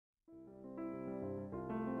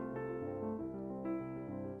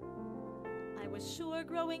was sure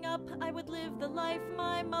growing up I would live the life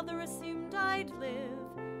my mother assumed I'd live.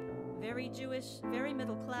 Very Jewish, very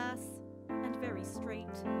middle class, and very straight,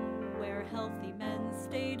 where healthy men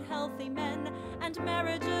stayed healthy men, and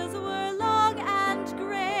marriages were long and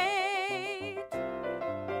great.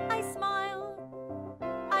 I smile,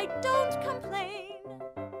 I don't complain.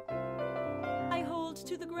 I hold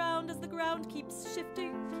to the ground as the ground keeps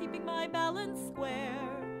shifting, keeping my balance square,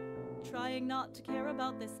 trying not to care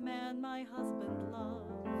about this man my husband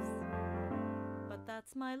loves. But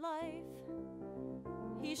that's my life.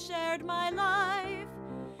 He shared my life.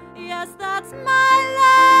 Yes, that's my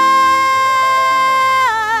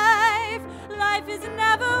life. Life is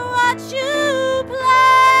never what you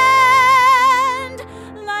planned.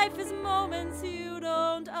 Life is moments you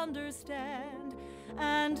don't understand.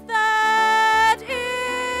 And that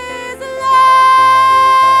is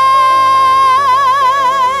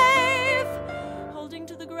life. Holding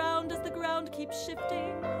to the ground as the ground keeps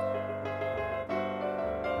shifting,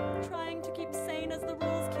 trying to keep sane as the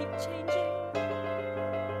rules keep changing,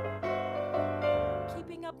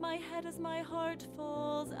 keeping up my head as my heart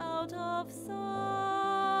falls out of sight.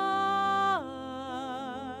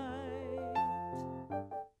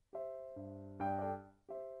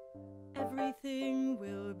 Everything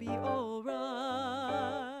will be over.